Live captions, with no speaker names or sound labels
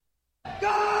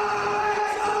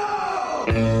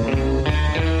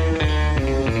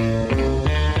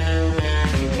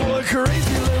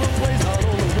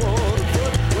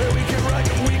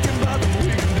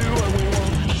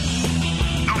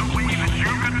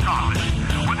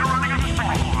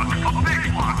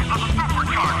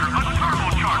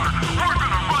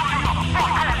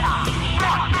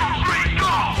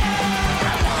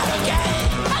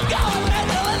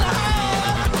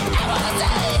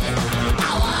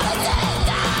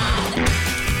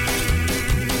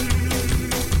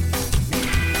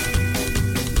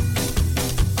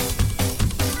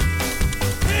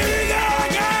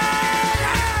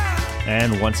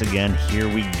And once again, here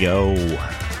we go.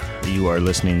 You are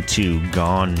listening to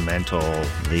Gone Mental,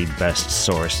 the best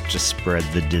source to spread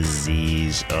the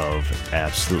disease of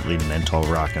absolutely mental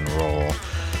rock and roll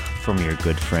from your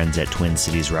good friends at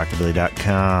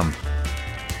TwinCitiesRockabilly.com.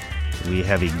 We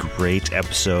have a great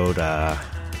episode.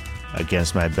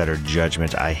 Against my better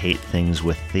judgment, I hate things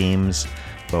with themes,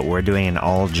 but we're doing an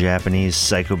all-Japanese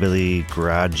psychobilly,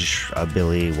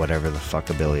 garage-abilly, whatever the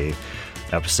fuck-abilly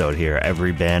episode here.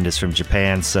 Every band is from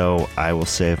Japan, so I will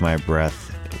save my breath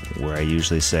where I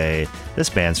usually say, this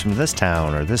band's from this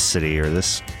town, or this city, or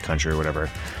this country, or whatever.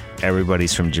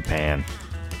 Everybody's from Japan.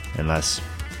 Unless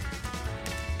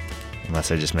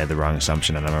I just made the wrong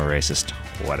assumption and I'm a racist.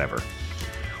 Whatever.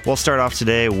 We'll start off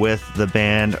today with the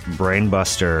band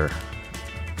Brainbuster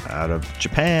out of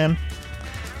Japan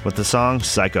with the song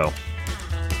Psycho.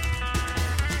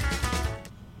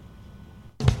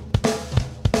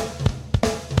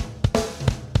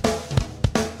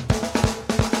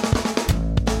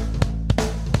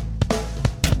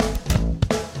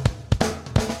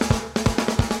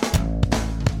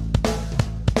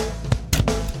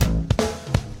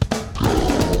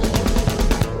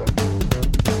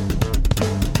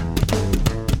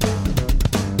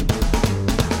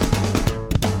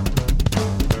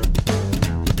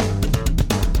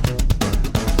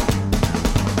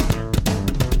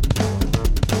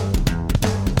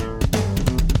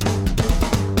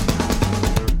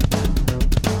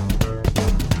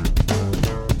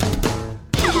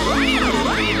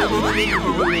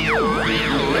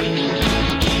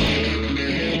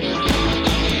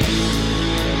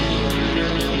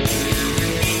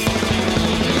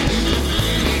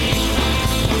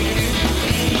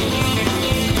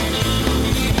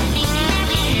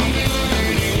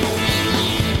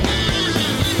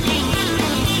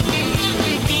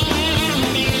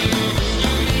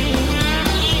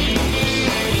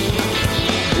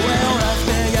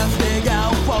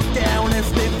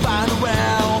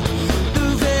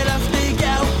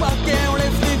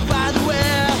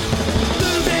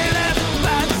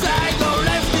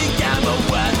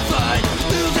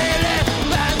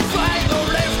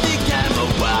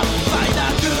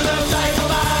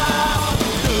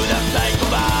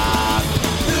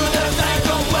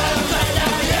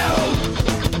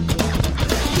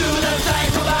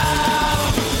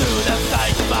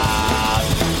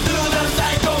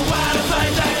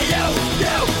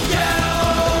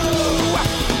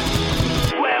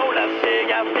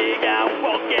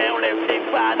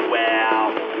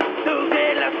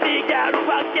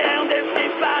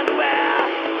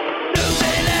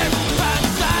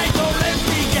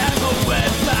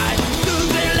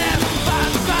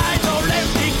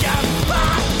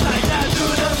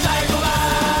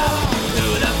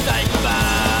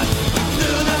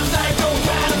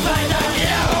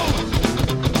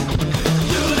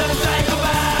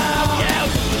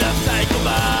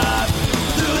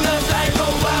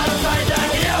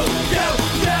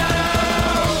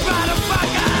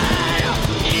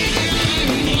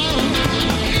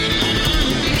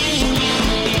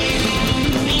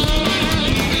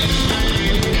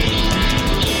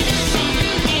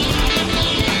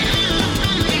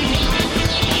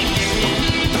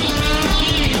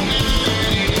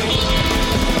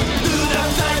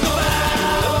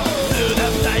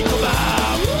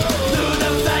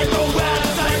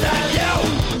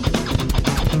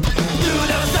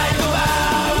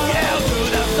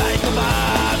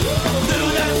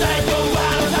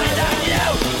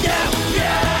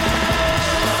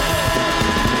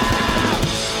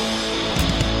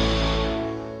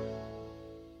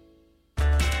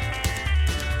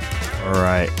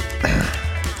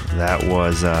 That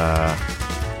was, if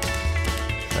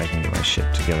I can get my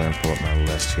shit together and pull up my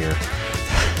list here.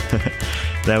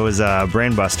 That was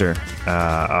Brainbuster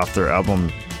off their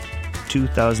album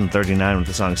 2039 with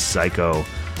the song Psycho.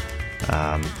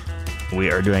 We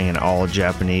are doing an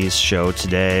all-Japanese show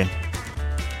today.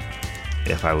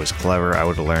 If I was clever, I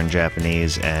would have learned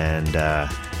Japanese and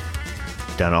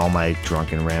done all my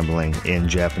drunken rambling in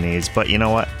Japanese. But you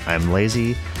know what? I'm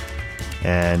lazy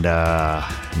and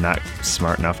not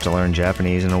smart enough to learn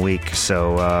Japanese in a week,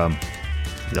 so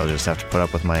you'll just have to put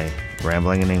up with my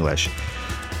rambling in English.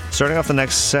 Starting off the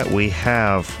next set, we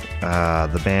have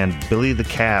the band Billy the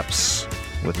Caps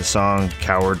with the song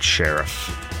Coward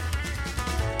Sheriff.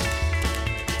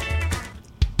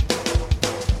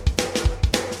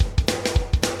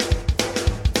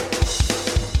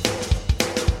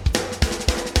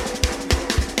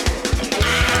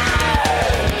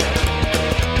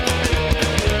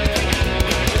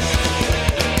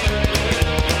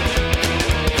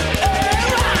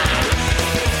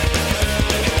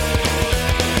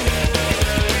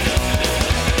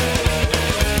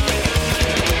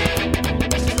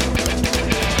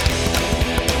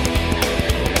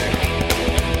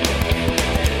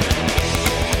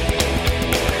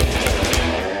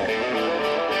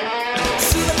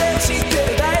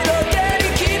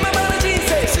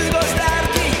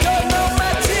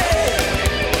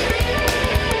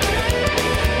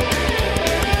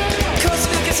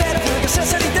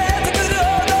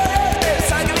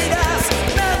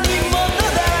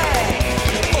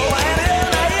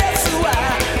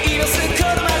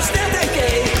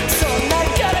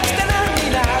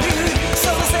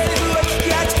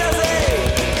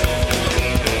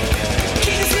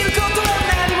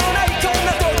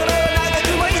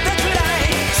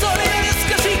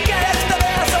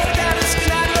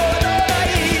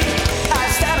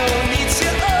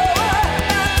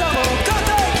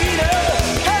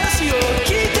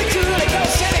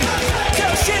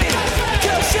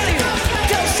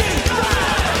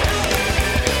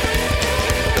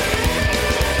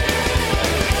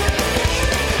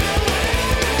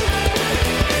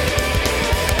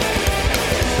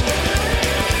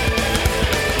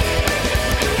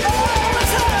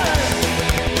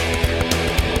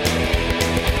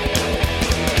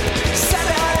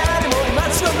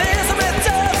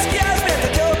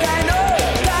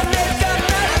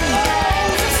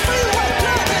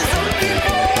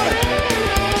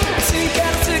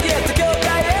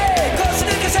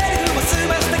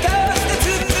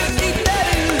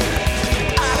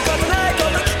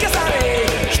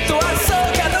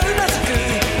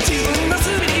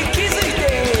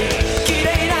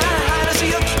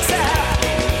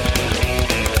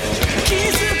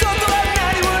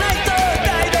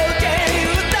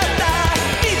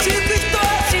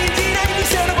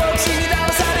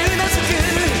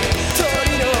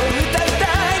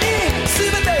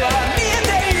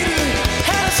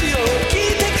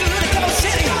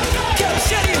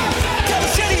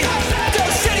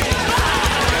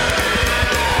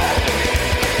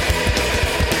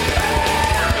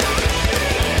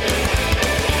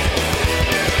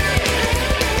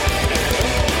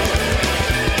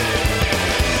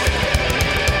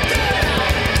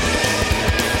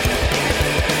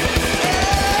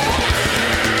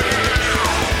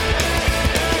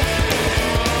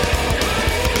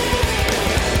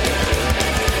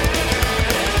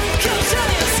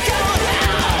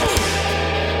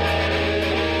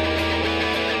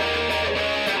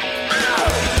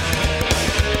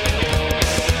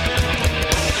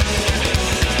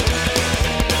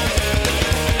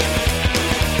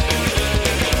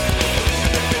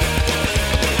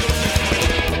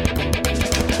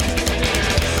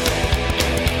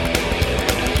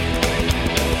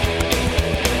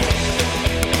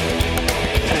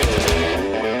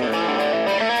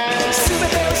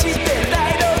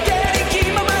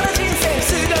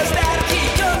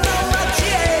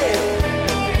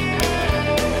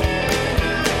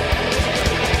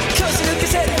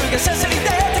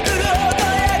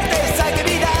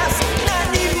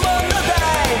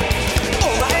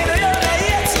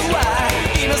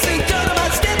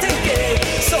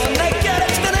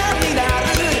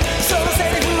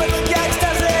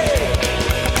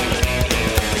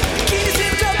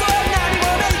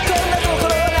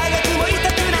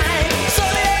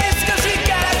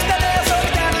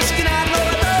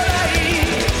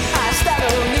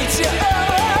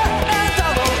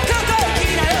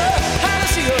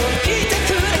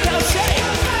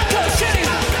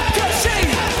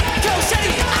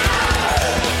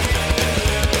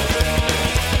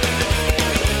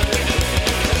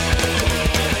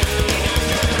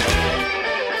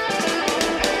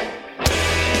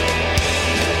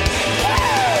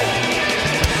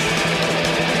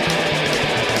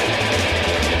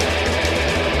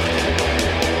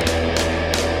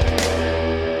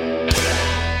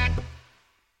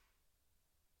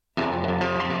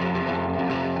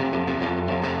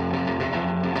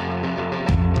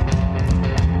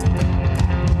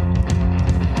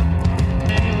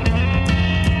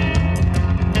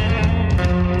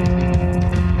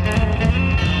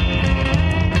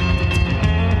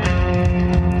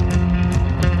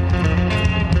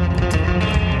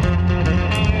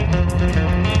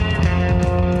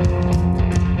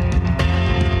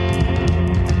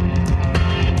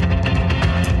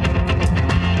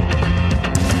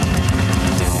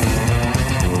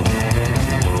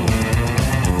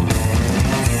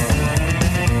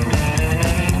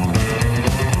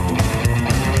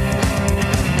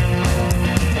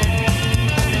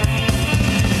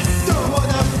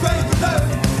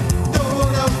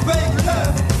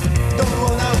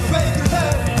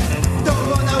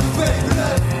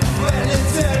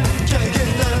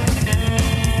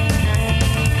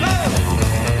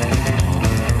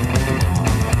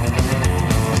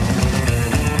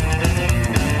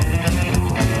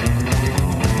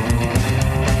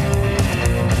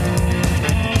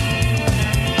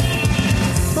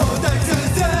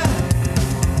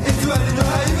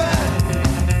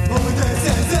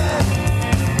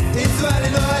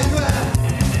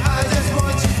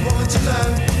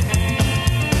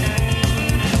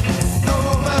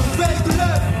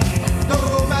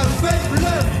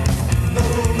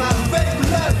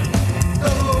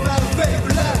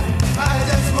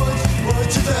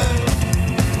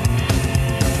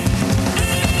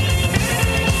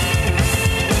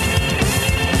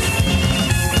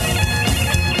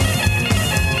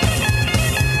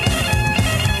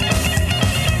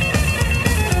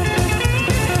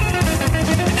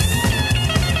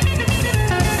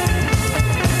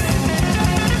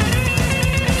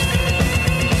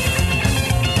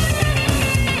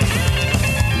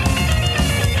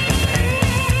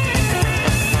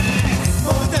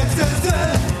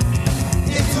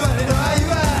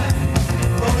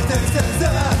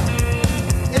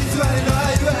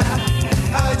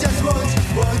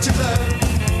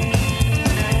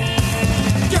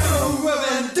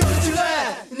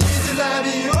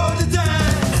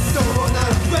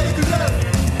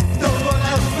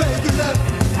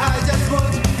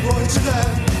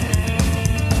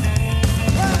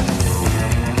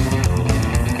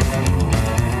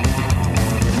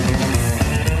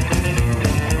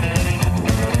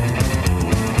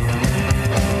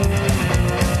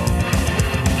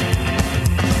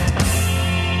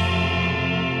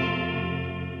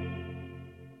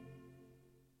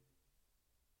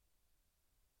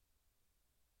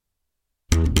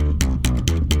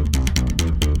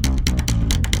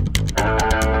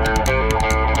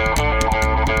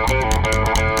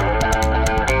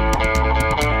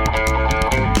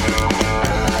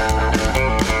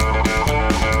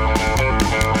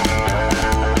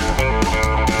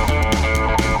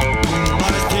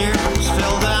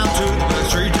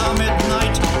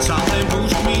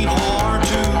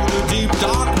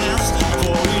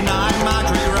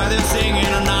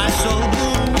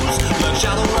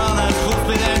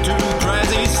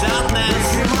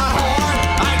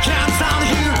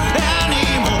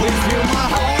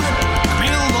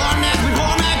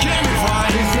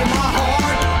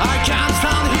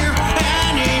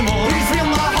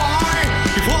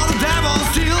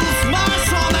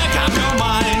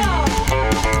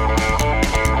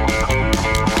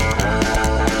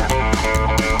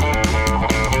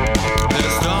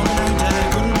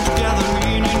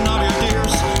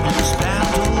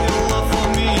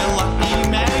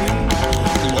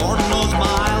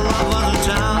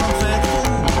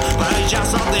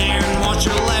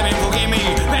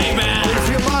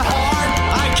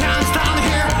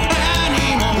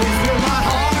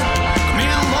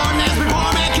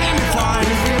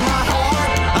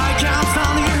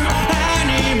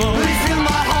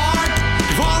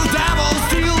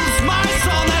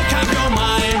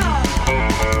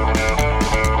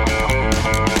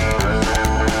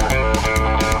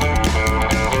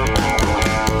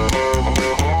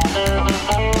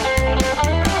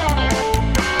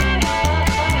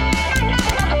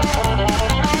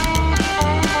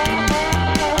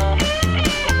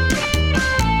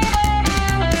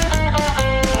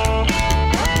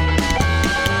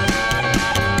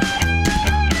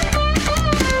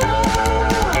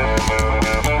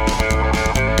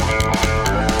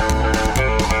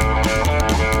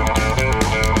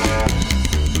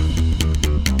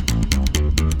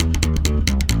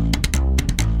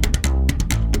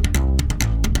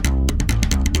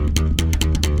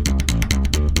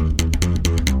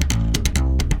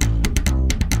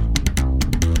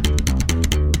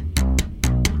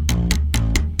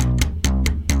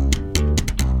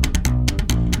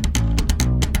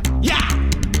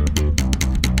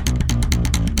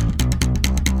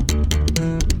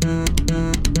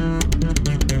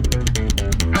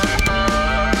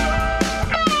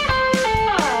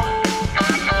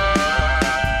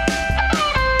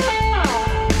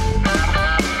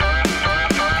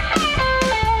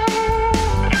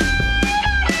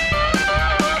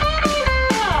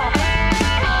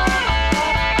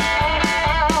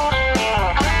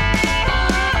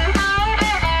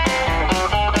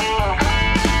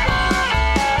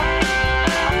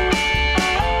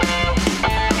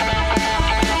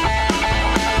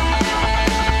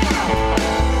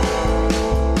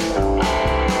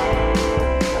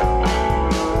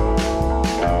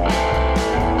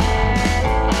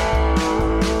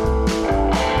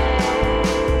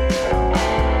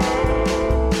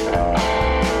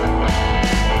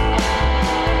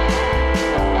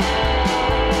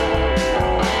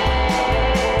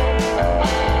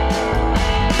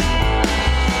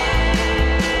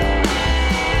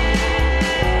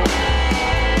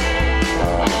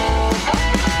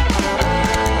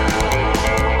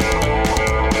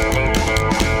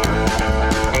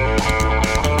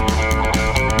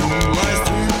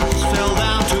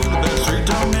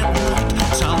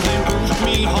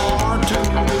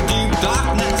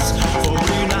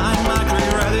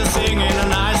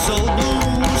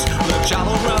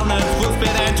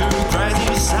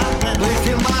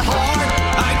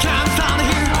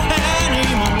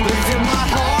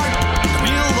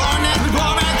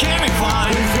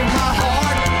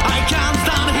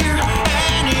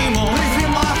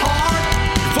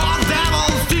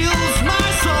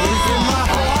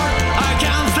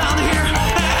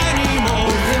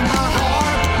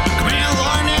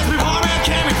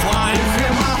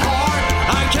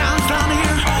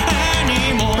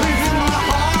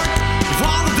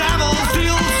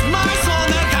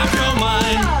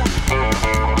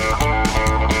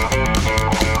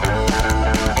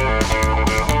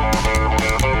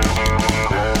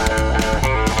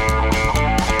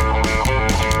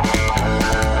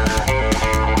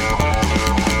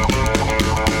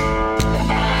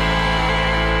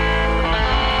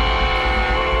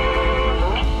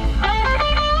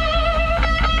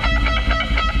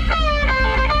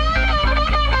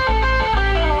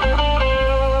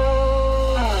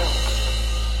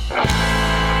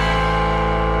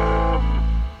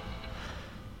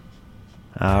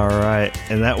 All right,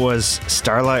 and that was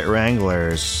Starlight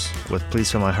Wranglers with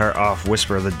Please Fill My Heart off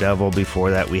Whisper of the Devil.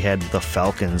 Before that, we had the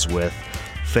Falcons with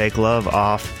Fake Love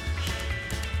off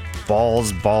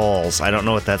Balls Balls. I don't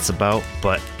know what that's about,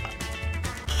 but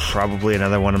probably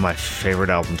another one of my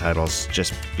favorite album titles,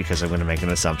 just because I'm going to make an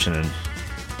assumption and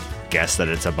guess that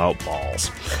it's about balls.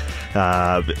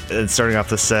 And starting off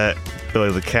the set,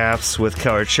 Billy the Caps with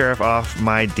Coward Sheriff off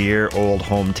My Dear Old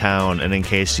Hometown. And in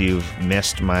case you've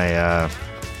missed my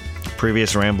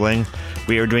previous rambling,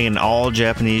 we are doing an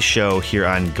all-Japanese show here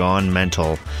on Gone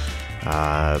Mental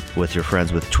with your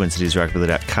friends with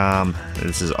TwinCitiesRockabilly.com.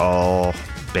 This is all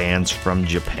bands from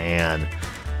Japan.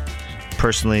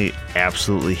 Personally,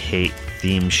 absolutely hate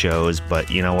theme shows, but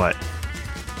you know what?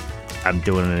 I'm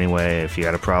doing it anyway. If you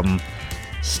got a problem,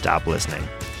 stop listening.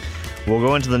 We'll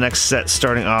go into the next set,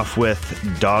 starting off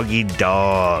with Doggy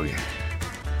Dog.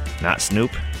 Not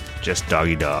Snoop, just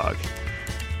Doggy Dog.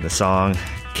 The song,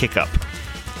 Kick Up.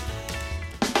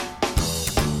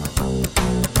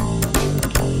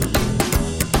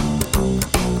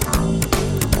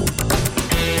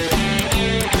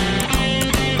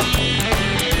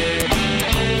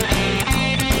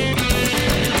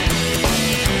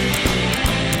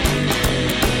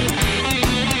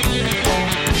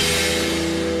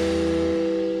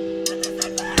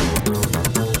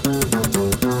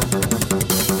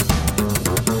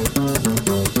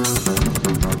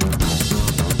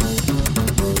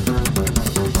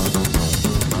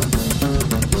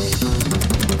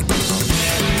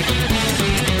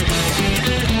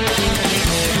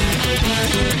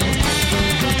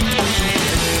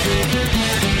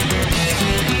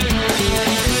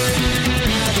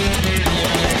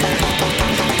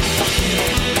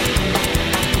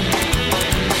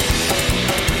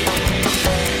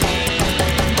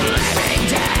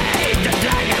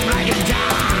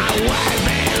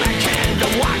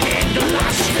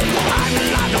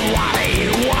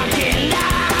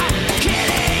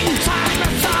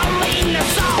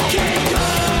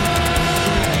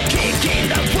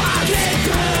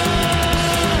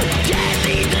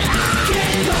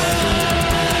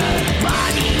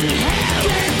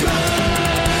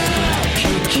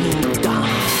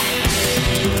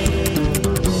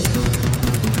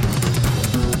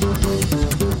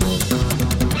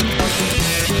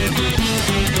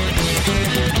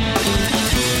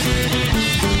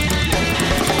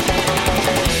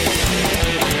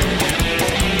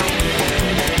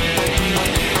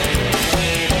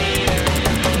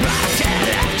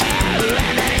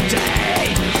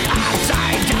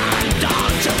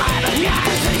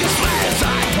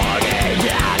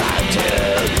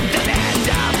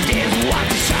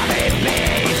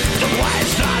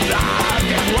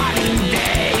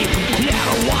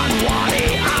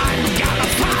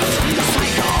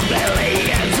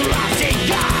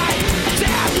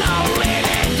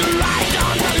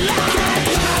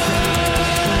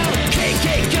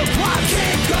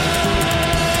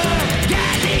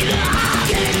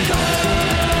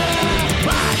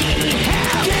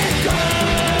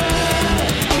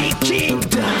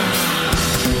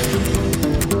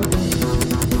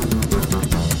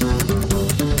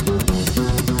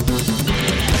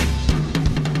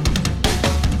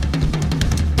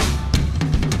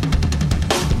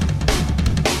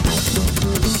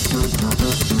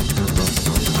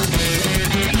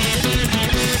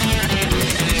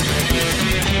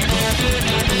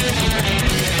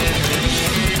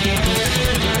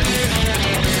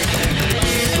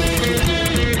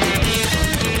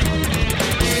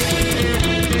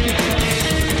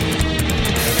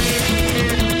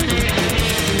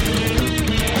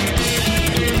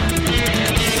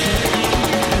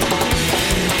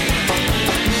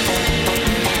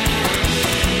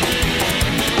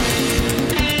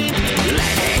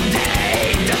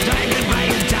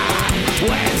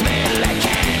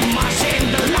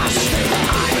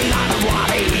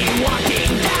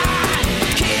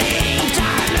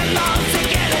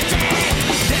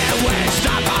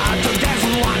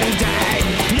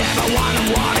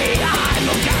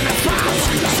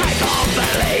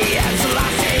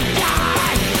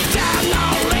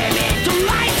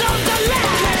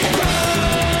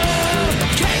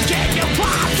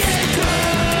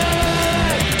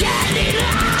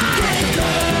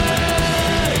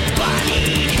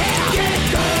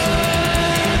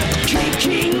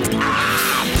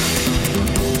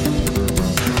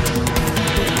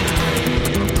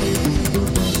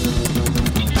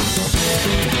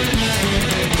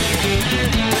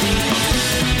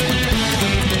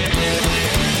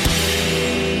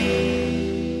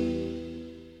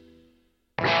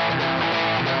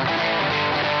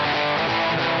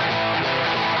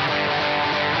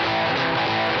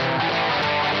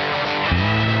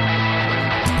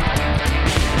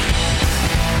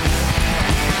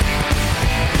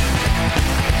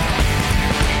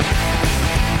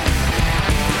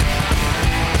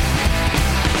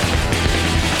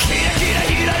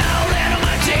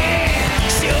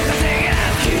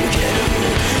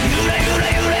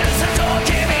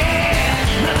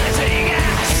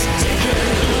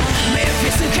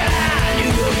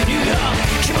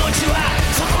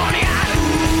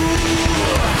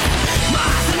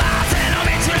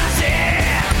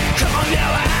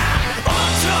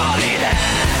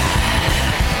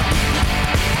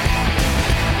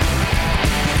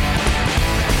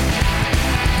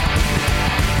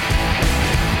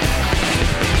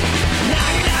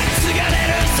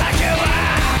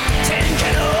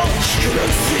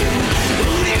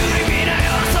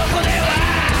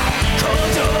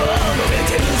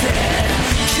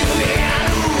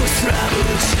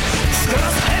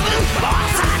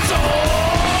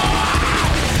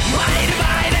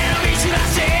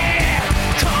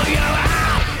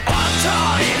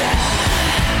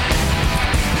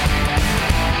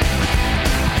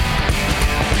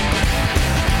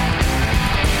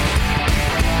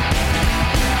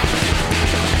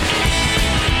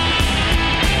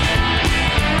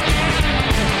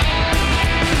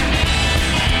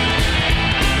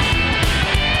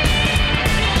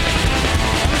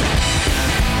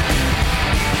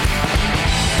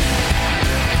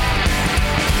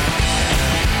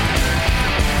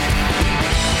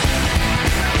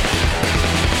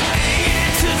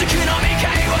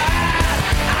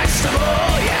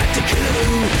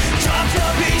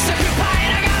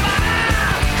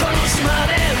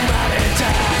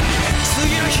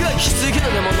 きついけど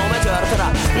でも飲めと言われたら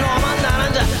飲まんなら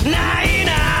んじゃない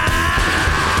な。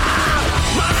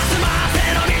回せ回せ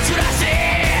の道らしい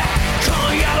今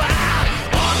夜は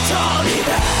本当にだ。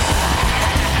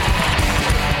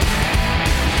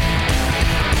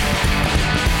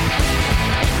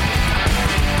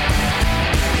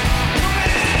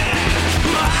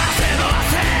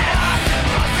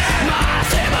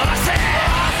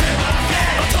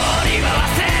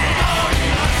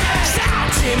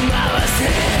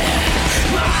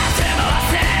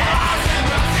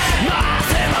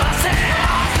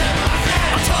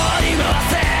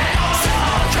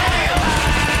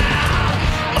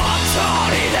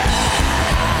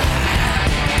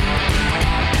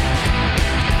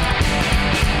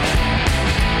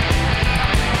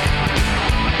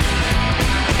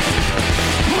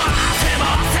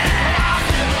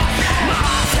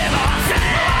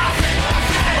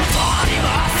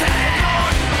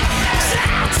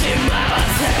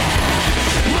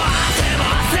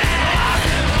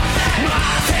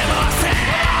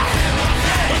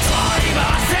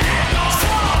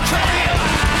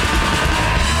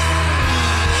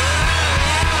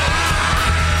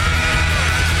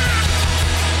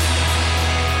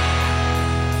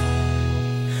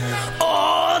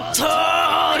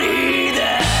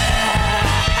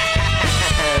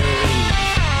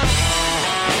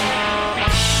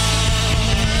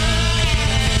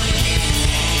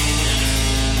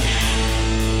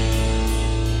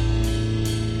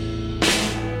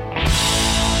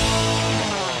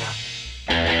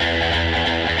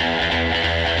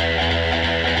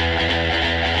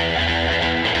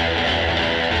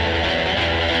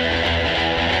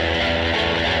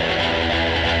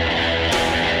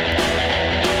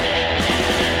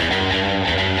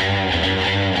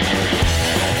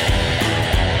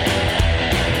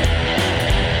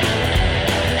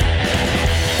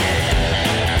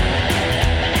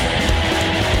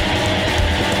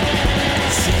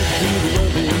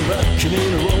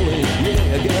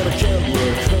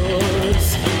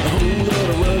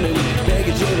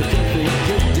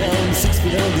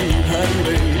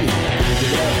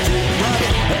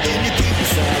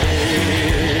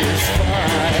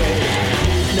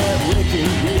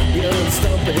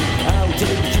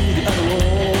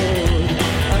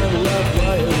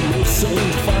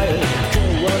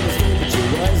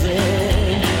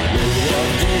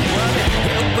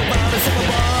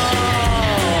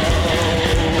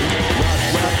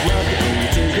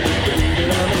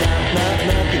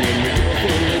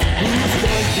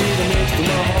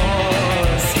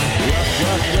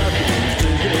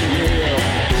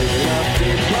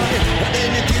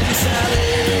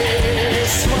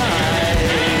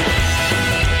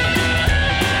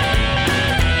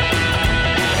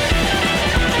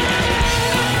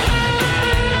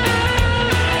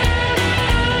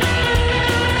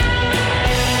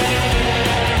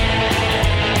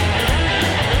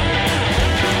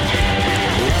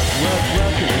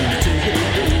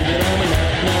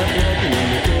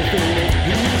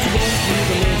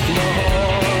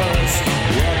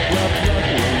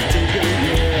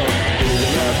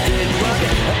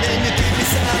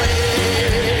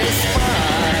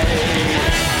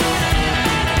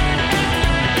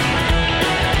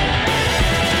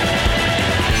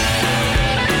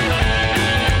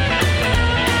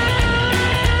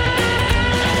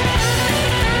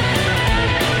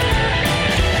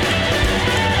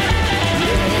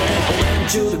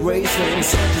Graceland,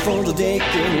 searching for the dick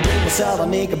and with myself I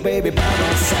make a baby by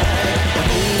my side. A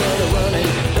whole lot of running,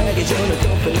 baggage on the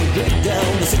company, get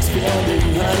down the 6 beyond the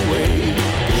highway.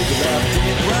 Pick it up, take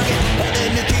it rocket, and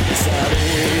then you keep it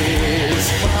satisfied.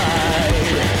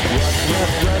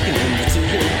 Rockin' in the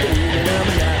ticket, baby, and I'm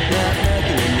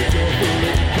knocking in the door, baby.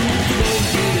 Who's going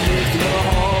to the next to my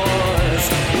horse?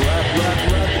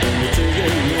 Rockin' in the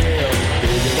ticket, yeah.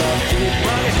 Pick it up, take it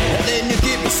rocket, and then you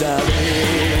keep it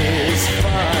satisfied.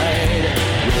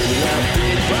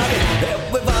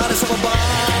 Everybody's on a ball.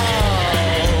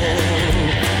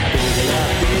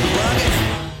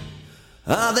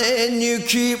 And then you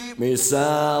keep me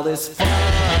satisfied.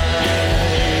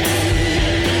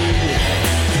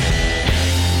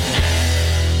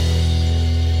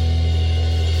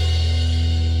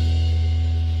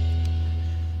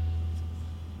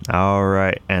 All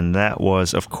right, and that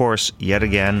was, of course, yet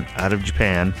again, out of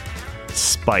Japan,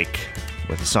 Spike,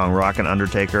 with the song Rockin'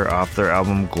 Undertaker off their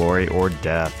album Glory or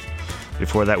Death.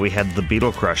 Before that, we had The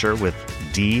Beetle Crusher with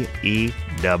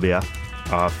D.E.W.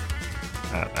 off,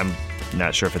 I'm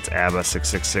not sure if it's ABBA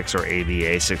 666 or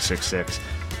ABA 666,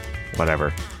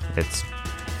 whatever. It's,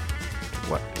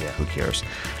 what, yeah, who cares?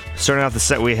 Starting off the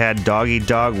set, we had Doggy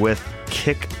Dog with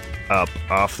Kick Up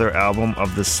off their album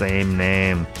of the same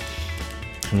name.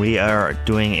 We are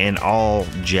doing an all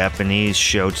Japanese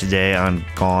show today on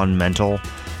Gone Mental.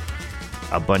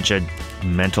 A bunch of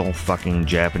mental fucking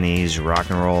Japanese rock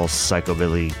and roll,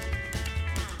 psychobilly,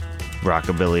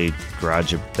 rockabilly,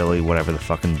 garageabilly, whatever the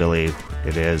fucking billy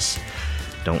it is.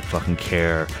 Don't fucking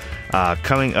care.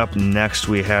 Coming up next,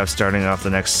 we have, starting off the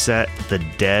next set, the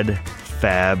Dead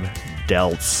Fab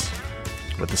Delts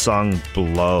with the song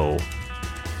Blow.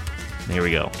 Here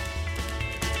we go.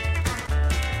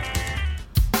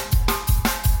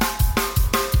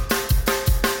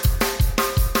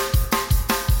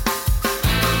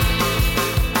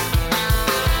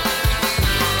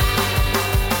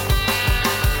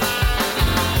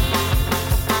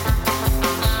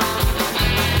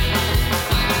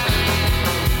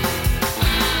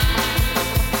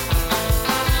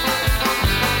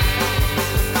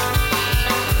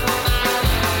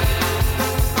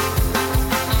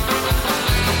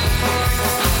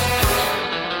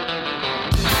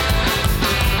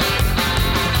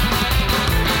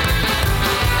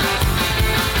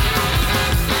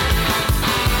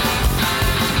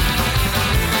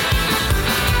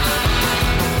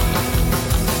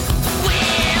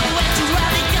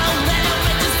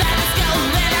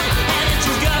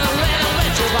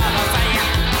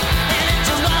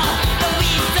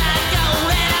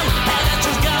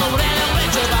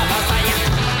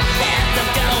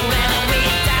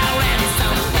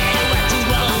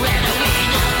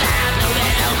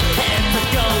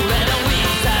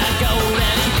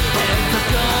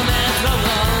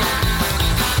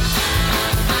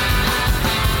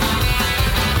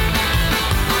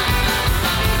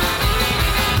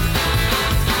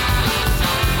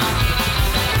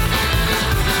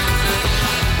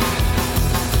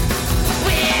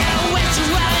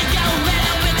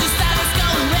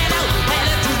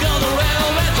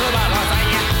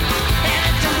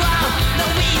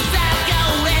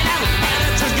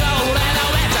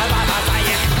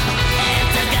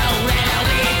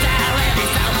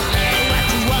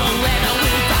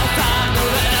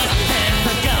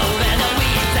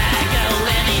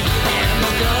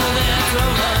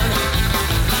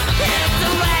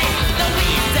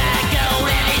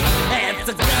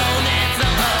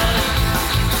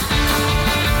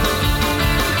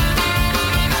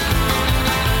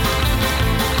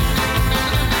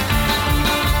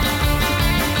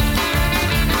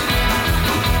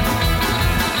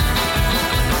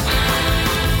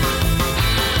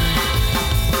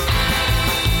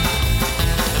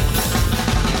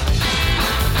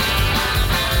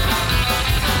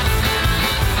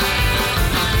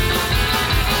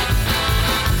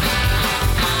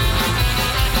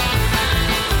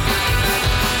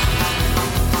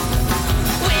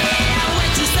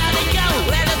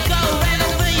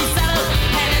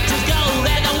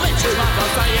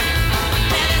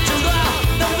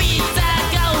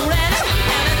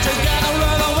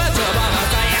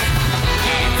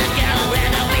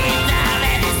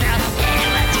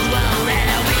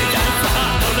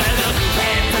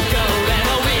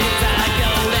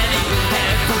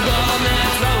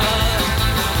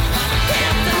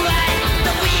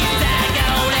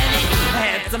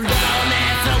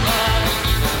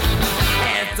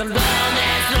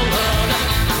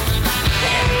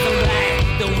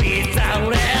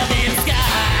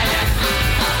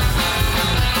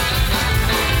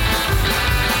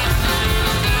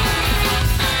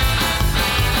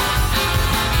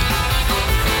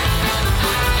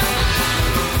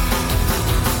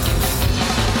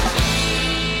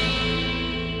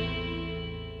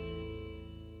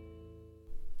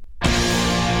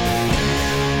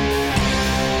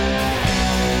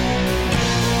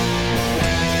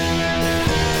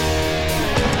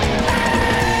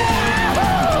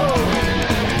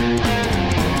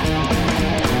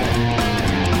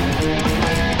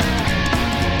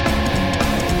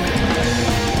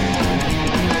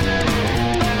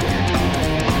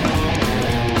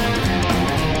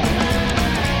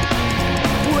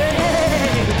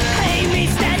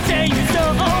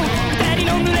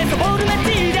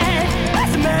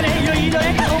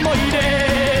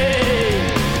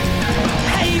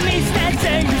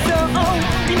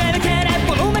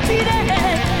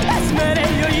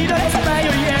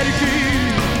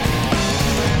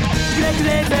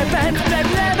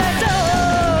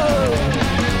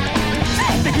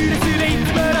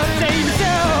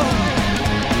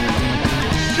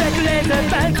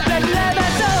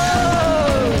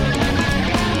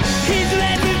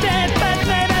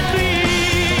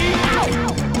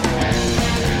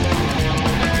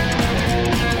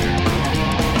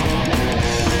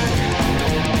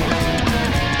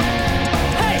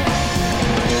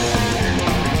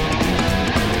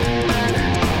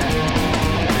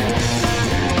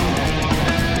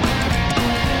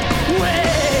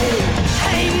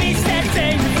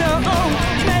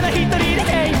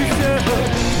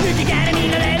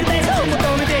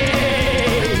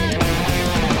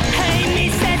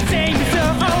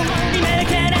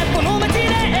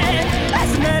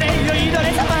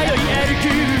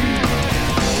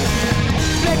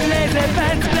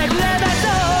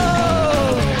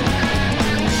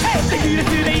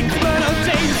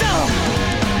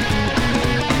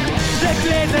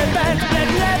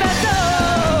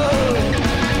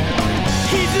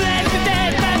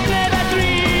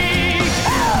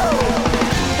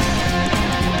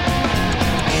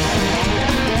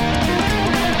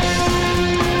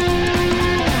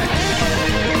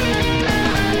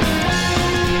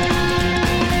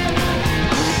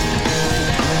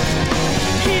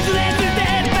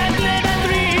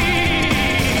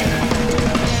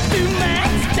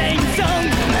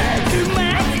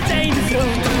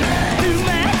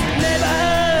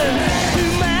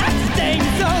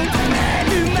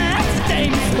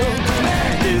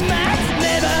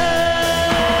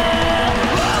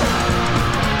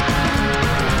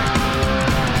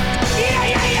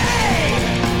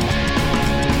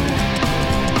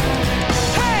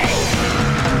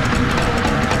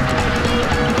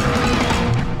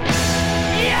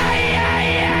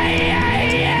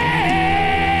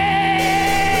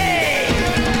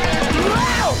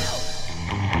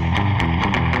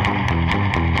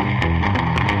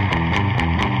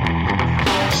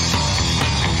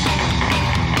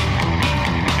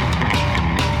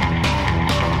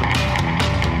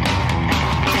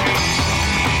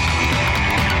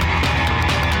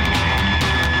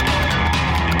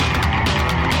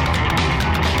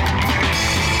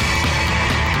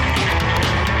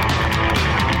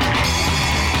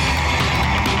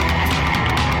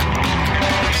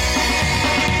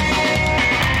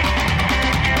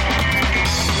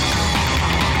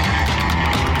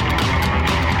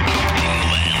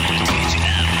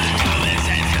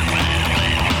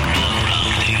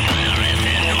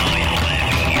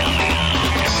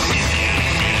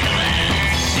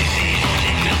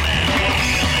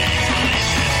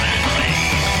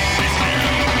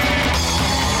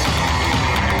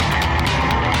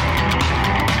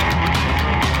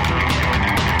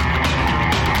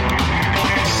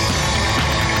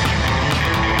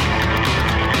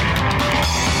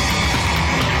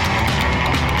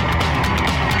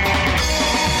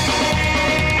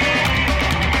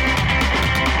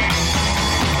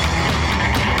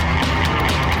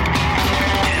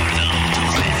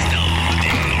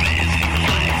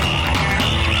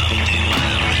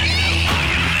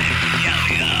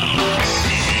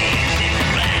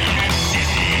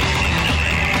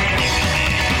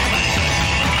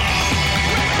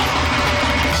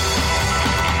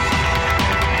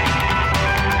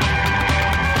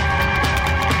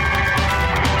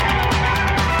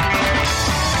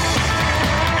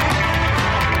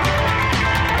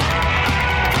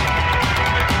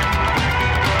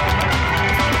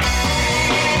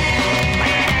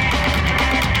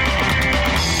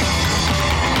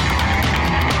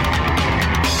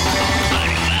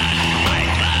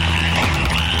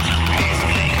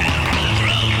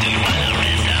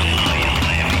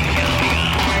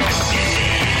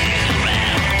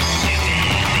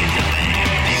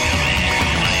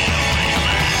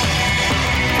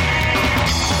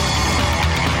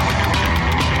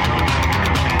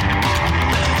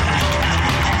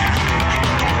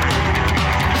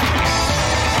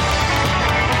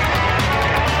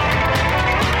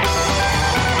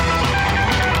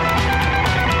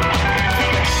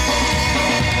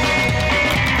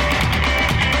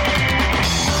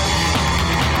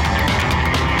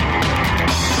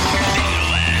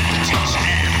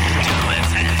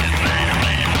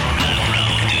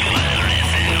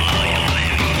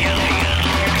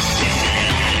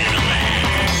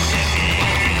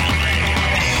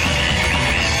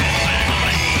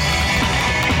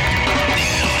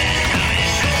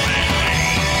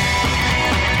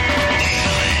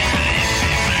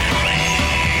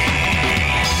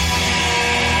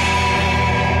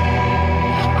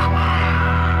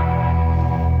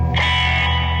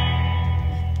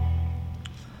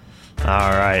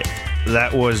 All right,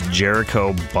 that was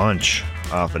Jericho Bunch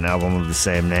off an album of the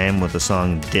same name with the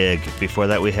song Dig. Before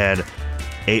that, we had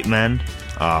 8 Men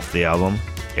off the album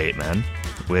 8 Men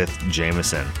with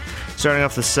Jameson. Starting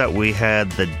off the set, we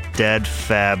had the Dead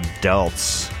Fab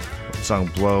Delts with the song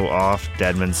Blow Off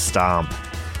Deadman Stomp.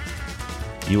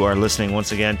 You are listening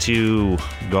once again to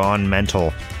Gone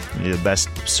Mental, the best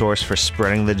source for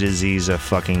spreading the disease of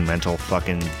fucking mental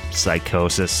fucking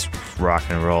psychosis, rock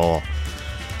and roll.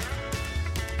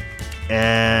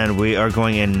 And we are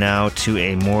going in now to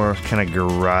a more kind of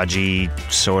garagey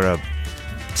sort of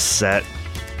set.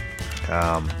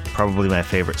 Probably my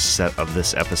favorite set of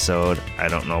this episode. I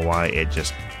don't know why, it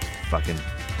just fucking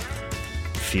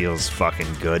feels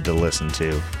fucking good to listen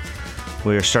to.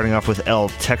 We are starting off with El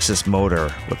Texas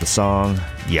Motor with the song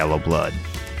Yellow Blood.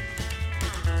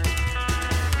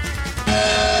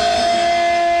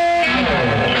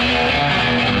 Yellow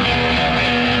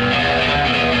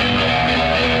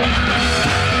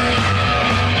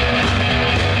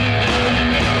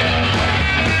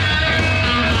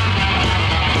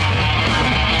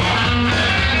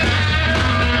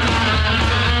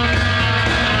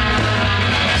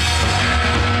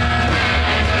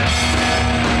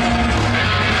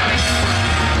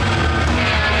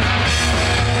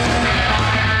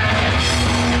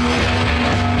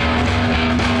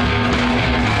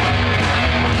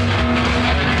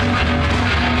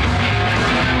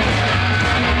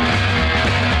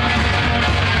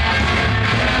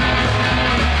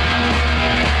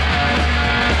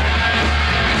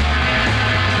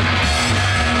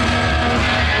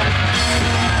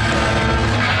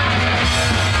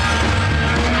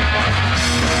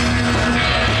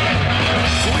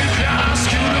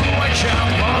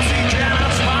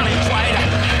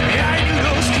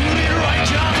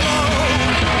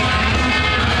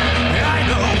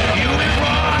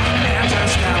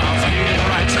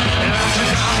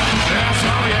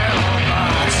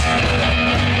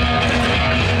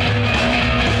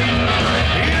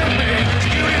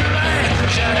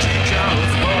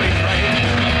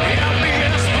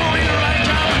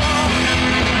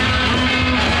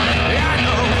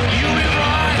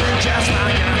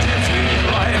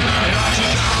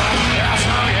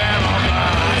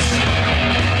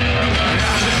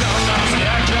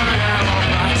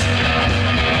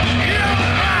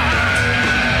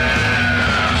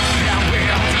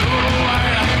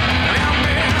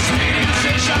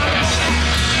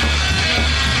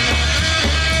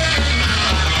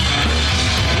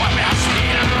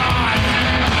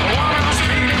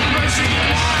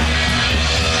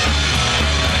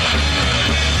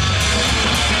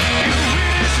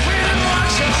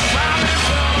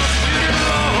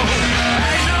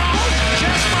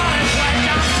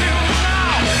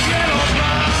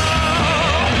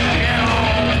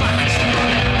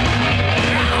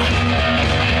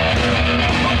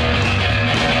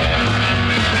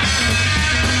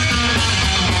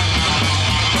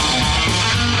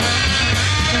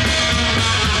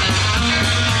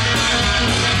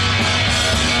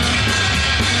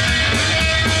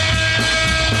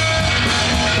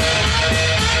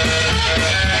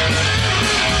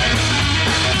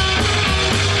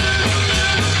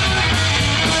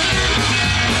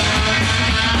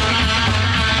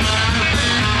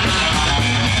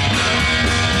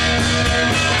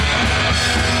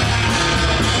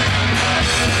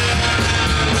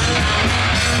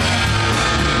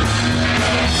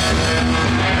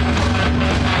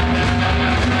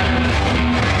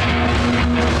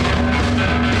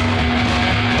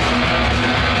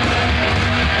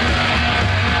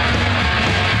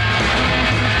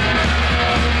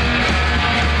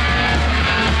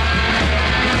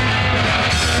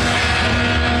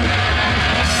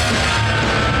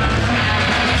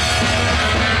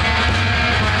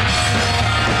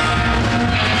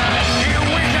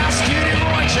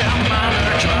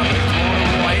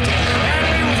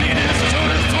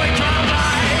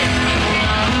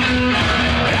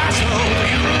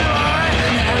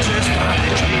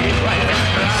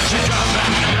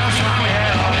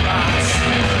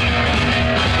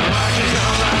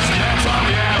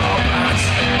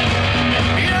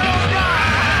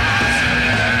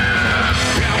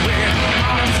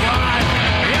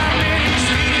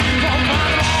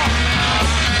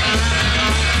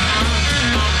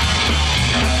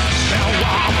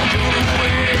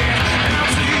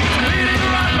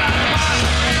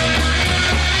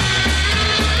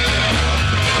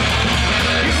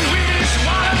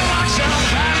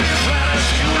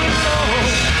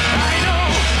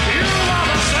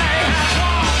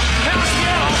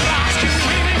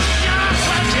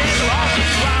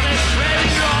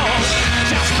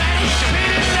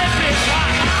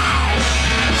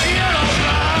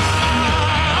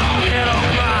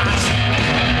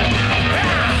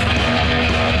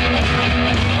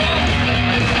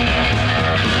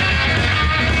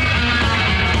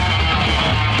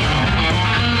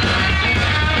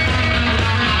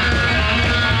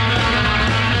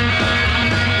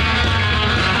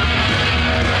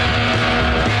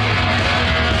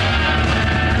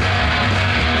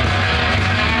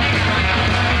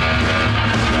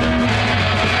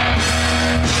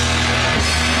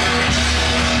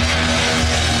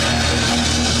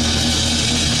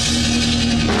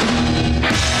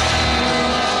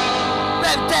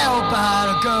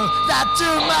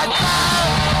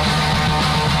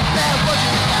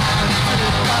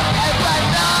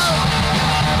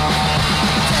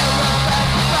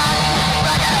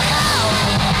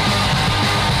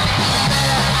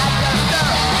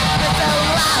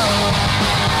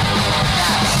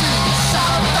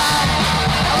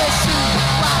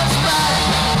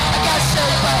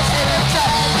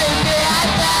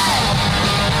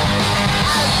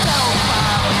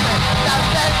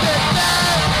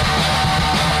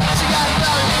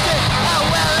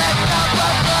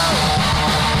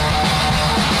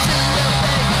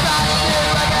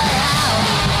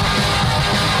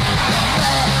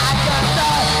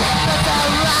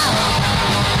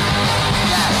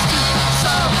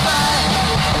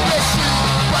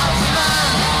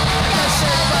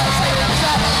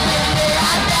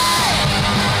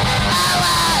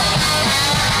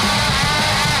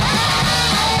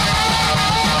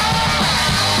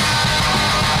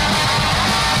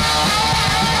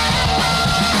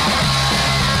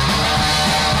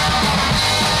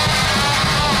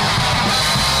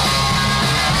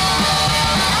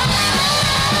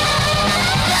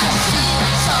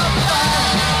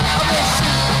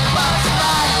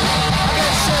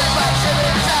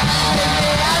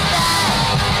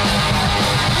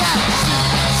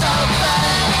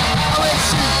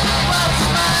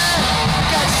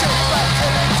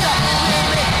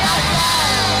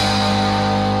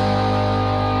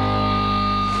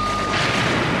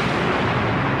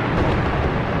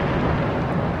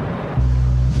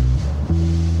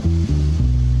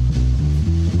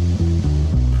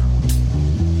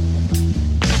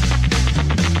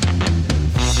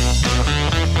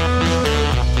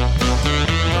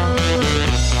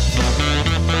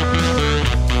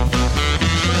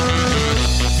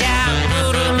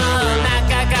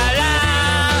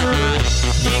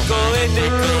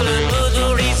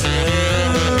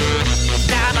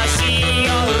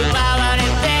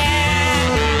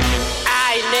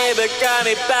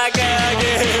beccami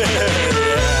pagare.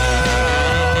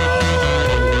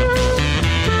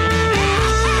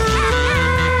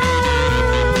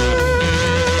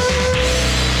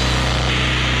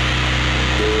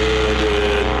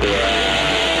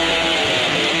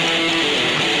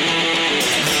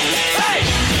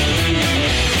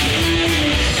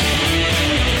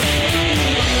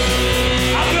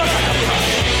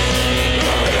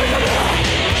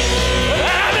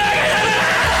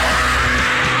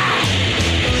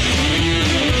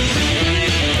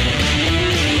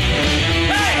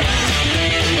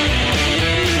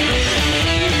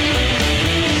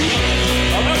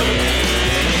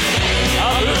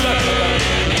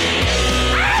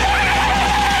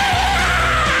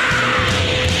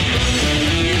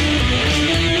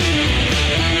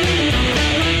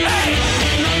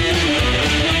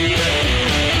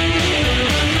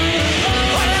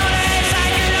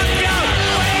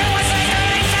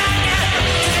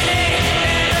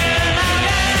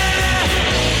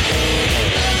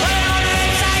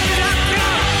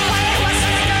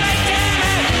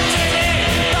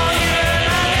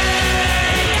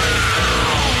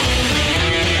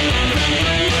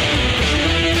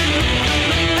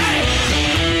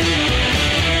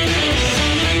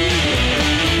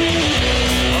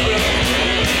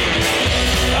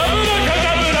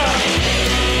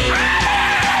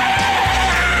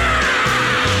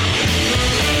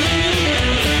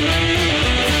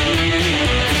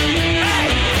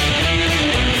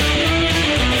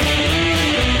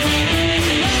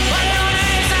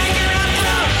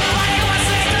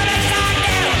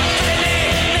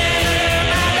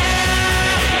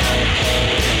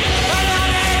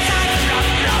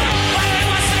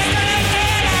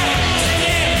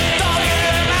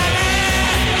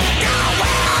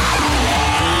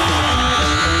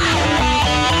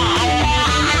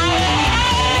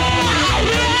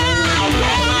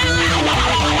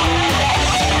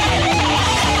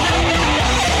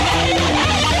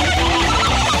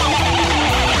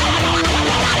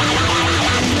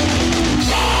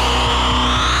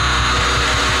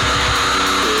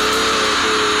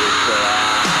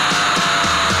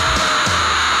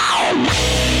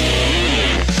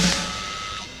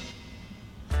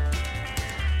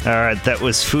 Alright, that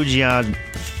was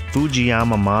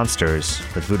Fujiyama Monsters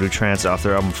with Voodoo Trance off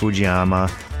their album Fujiyama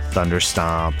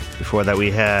Thunderstomp. Before that we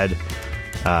had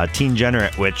Teen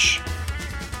Generate, which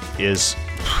is...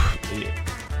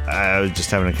 I was just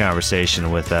having a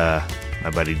conversation with my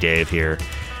buddy Dave here.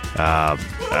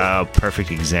 A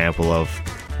perfect example of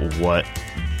what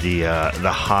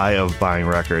the high of buying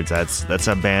records. That's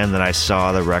a band that I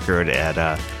saw the record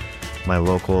at my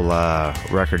local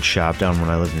record shop down when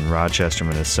I lived in Rochester,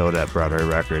 Minnesota at Broadway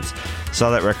Records. Saw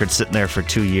that record sitting there for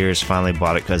 2 years, finally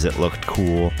bought it because it looked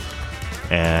cool.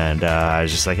 And I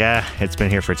was just like, it's been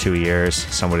here for 2 years.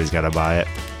 Somebody's got to buy it.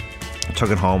 I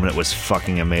took it home and it was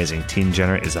fucking amazing. Teen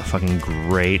Generate is a fucking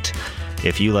great...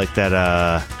 If you like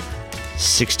that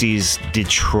 60s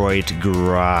Detroit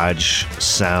garage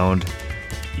sound,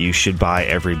 you should buy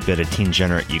every bit of Teen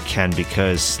Generate you can,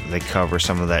 because they cover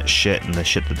some of that shit, and the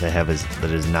shit that they have that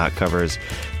is not covers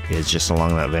is just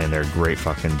along that vein. They're a great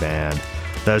fucking band.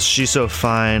 That was She's So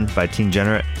Fine by Teen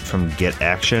Generate from Get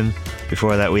Action.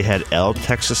 Before that we had El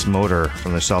Texas Motor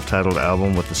from their self-titled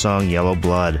album with the song Yellow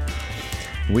Blood.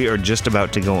 We are just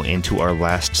about to go into our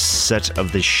last set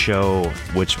of the show,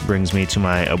 which brings me to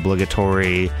my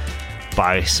obligatory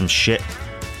buy some shit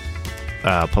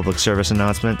public service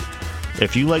announcement.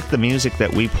 If you like the music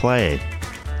that we play,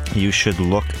 you should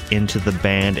look into the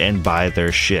band and buy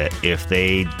their shit. If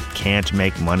they can't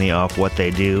make money off what they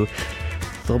do,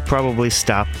 they'll probably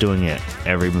stop doing it.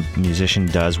 Every musician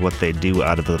does what they do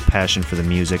out of the passion for the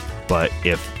music, but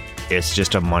if it's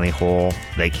just a money hole,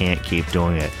 they can't keep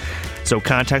doing it. So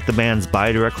contact the bands,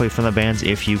 buy directly from the bands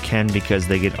if you can, because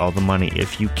they get all the money.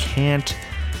 If you can't,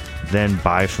 then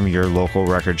buy from your local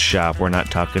record shop. We're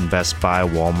not talking Best Buy,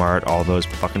 Walmart, all those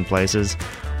fucking places.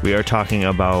 We are talking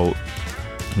about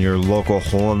your local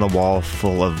hole-in-the-wall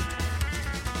full of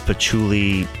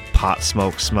patchouli, pot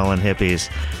smoke smelling hippies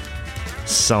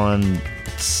selling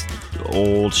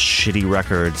old shitty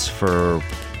records for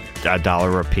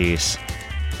 $1 a piece.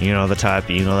 You know the type,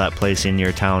 you know that place in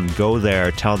your town. Go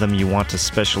there, tell them you want to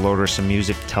special order some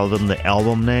music, tell them the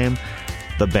album name,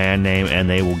 the band name, and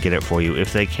they will get it for you.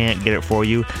 If they can't get it for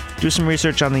you, do some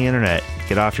research on the internet.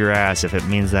 Get off your ass. If it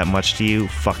means that much to you,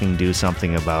 fucking do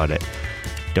something about it.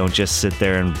 Don't just sit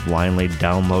there and blindly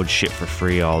download shit for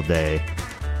free all day.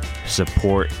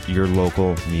 Support your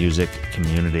local music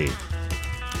community,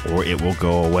 or it will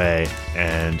go away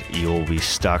and you'll be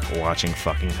stuck watching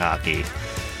fucking hockey.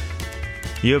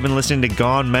 You have been listening to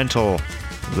Gone Mental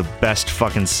The best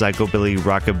fucking psychobilly,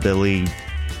 rockabilly,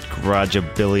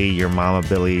 garageabilly, your mama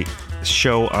billy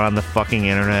show on the fucking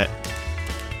internet.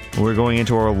 We're going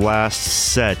into our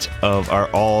last set of our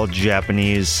all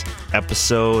Japanese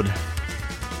episode.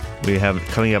 We have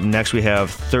coming up next, we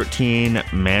have 13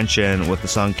 Mansion with the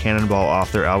song Cannonball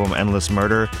off their album Endless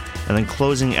Murder. And then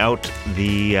closing out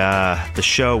the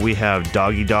show, we have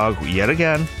Doggy Dog yet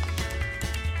again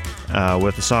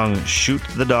with the song Shoot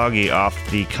the Doggy off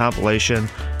the compilation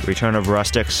Return of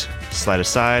Rustics, Slide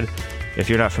Aside. If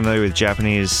you're not familiar with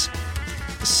Japanese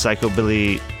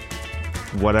psychobilly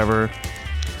whatever,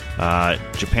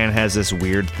 Japan has this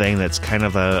weird thing that's kind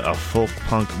of a folk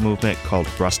punk movement called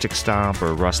Rustic Stomp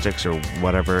or Rustics or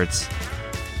whatever.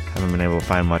 Haven't been able to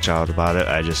find much out about it.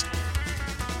 I just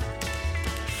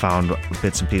found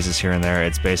bits and pieces here and there.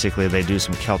 It's basically they do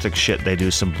some Celtic shit, they do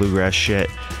some bluegrass shit.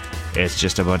 It's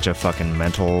just a bunch of fucking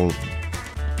mental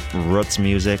roots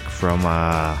music from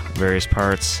various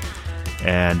parts.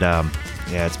 And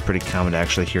yeah, it's pretty common to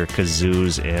actually hear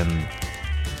kazoos in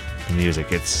the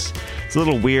music. It's a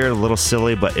little weird, a little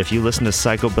silly, but if you listen to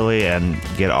psychobilly and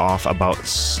get off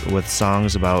with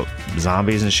songs about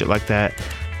zombies and shit like that,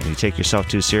 and you take yourself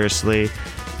too seriously,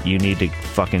 you need to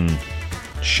fucking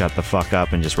shut the fuck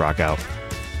up and just rock out.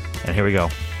 And here we go.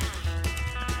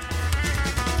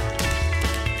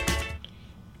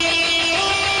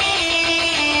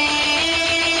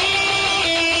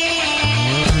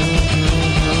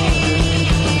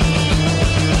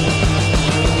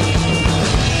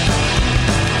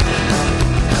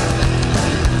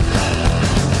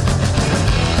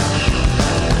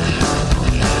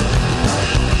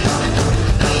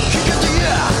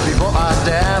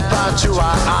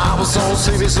 I was so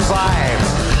serious survive.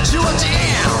 She was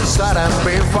in sudden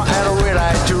before and we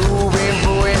like to be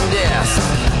doing this.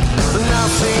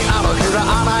 Nothing out of here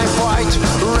and I fight.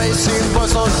 Racing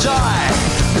boys of joy.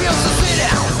 We have to sit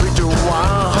down. We do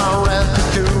 100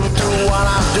 to what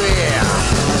I'm doing.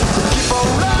 Keep on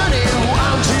running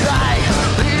until I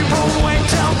people wait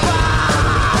till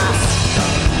pass.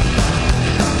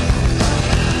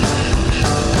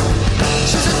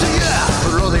 She said to you,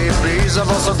 Rudy, please, I've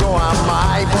also go on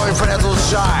my boyfriend is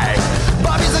shy.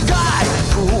 But he's a guy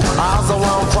who has the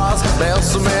one fast.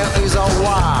 Best man is a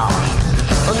wow.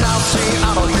 Now see,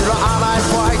 I don't hear and I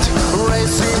fight.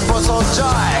 Racing boys of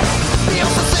joy. We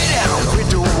have to sit down. We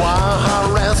do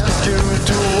 100 to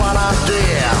what I'm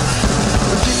doing.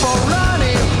 Keep on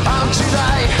running until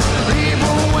I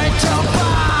people wait till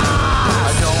pass.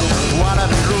 I don't wanna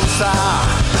be loser.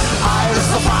 I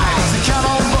survive the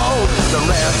cannonball. The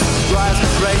rest drives me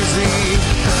crazy.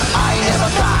 I never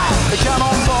die. The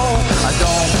cannonball. I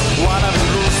don't wanna be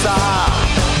loser.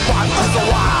 What is the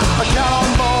why? A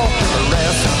cannonball. The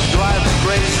rest drives me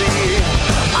crazy.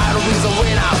 I don't be the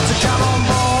winner. The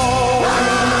cannonball.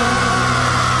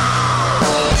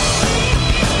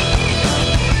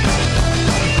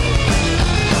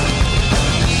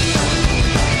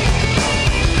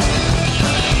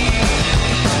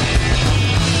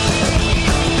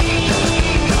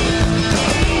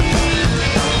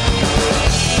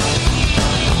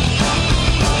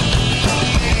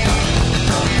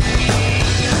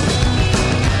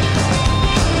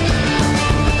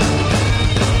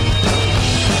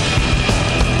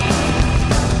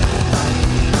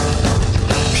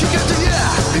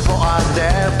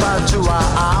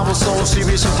 I was so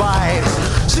serious survive.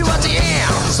 She was the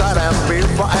inside and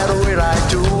before and we like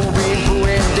to be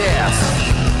doing this.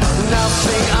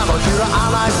 Nothing out of here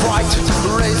and I fight.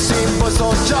 Racing boys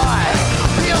of joy.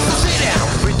 We have to sit down.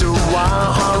 We do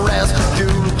 100 to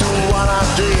what I'm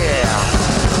doing.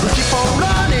 We keep on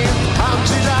running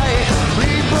until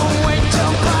people wait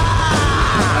till pass.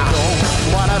 I don't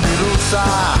wanna be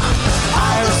loser.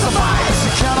 I survive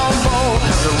the cannonball.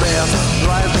 The rest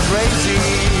drives me crazy.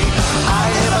 I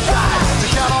never die, the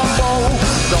cannonball.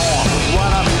 Don't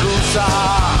wanna be loser.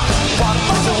 What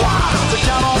was the why? The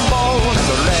cannonball.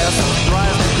 The rest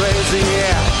drives me crazy.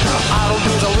 I don't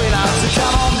be the winner, the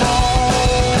cannonball.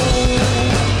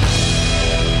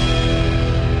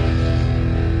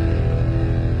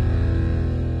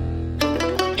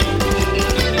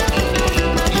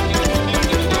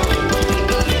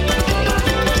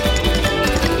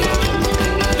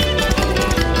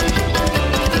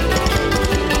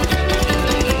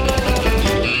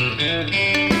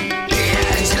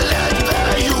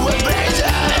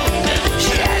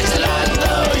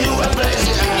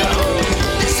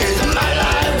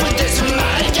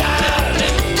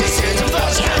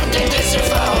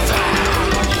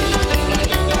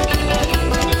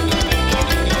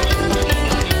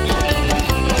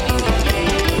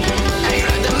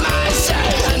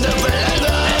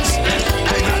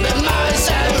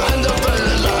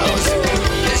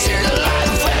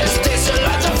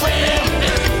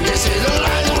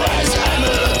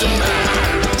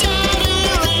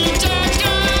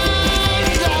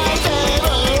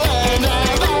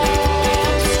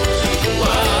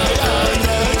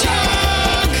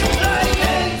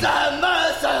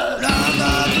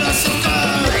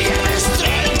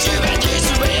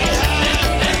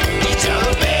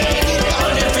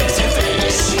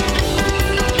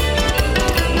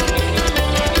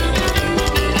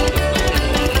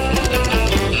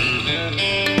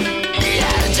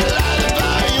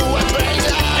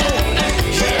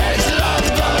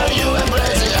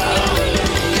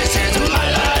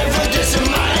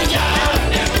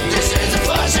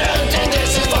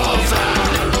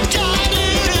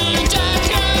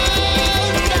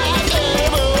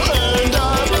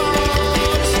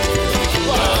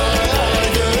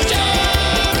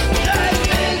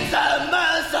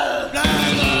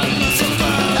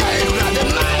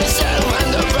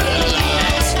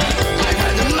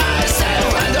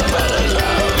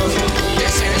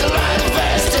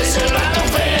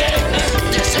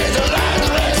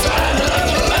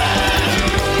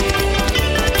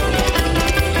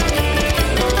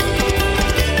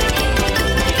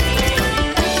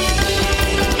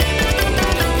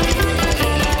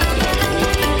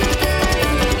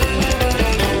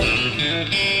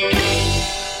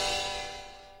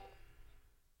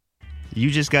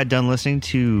 You just got done listening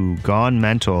to Gone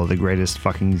Mental, the greatest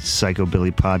fucking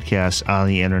psychobilly podcast on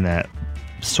the internet.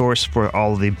 Source for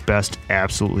all the best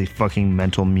absolutely fucking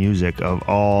mental music of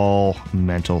all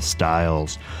mental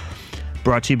styles.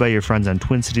 Brought to you by your friends on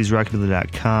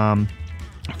TwinCitiesRockabilly.com.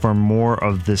 For more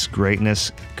of this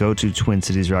greatness, go to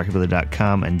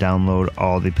TwinCitiesRockabilly.com and download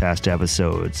all the past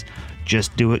episodes.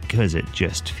 Just do it because it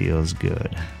just feels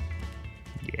good.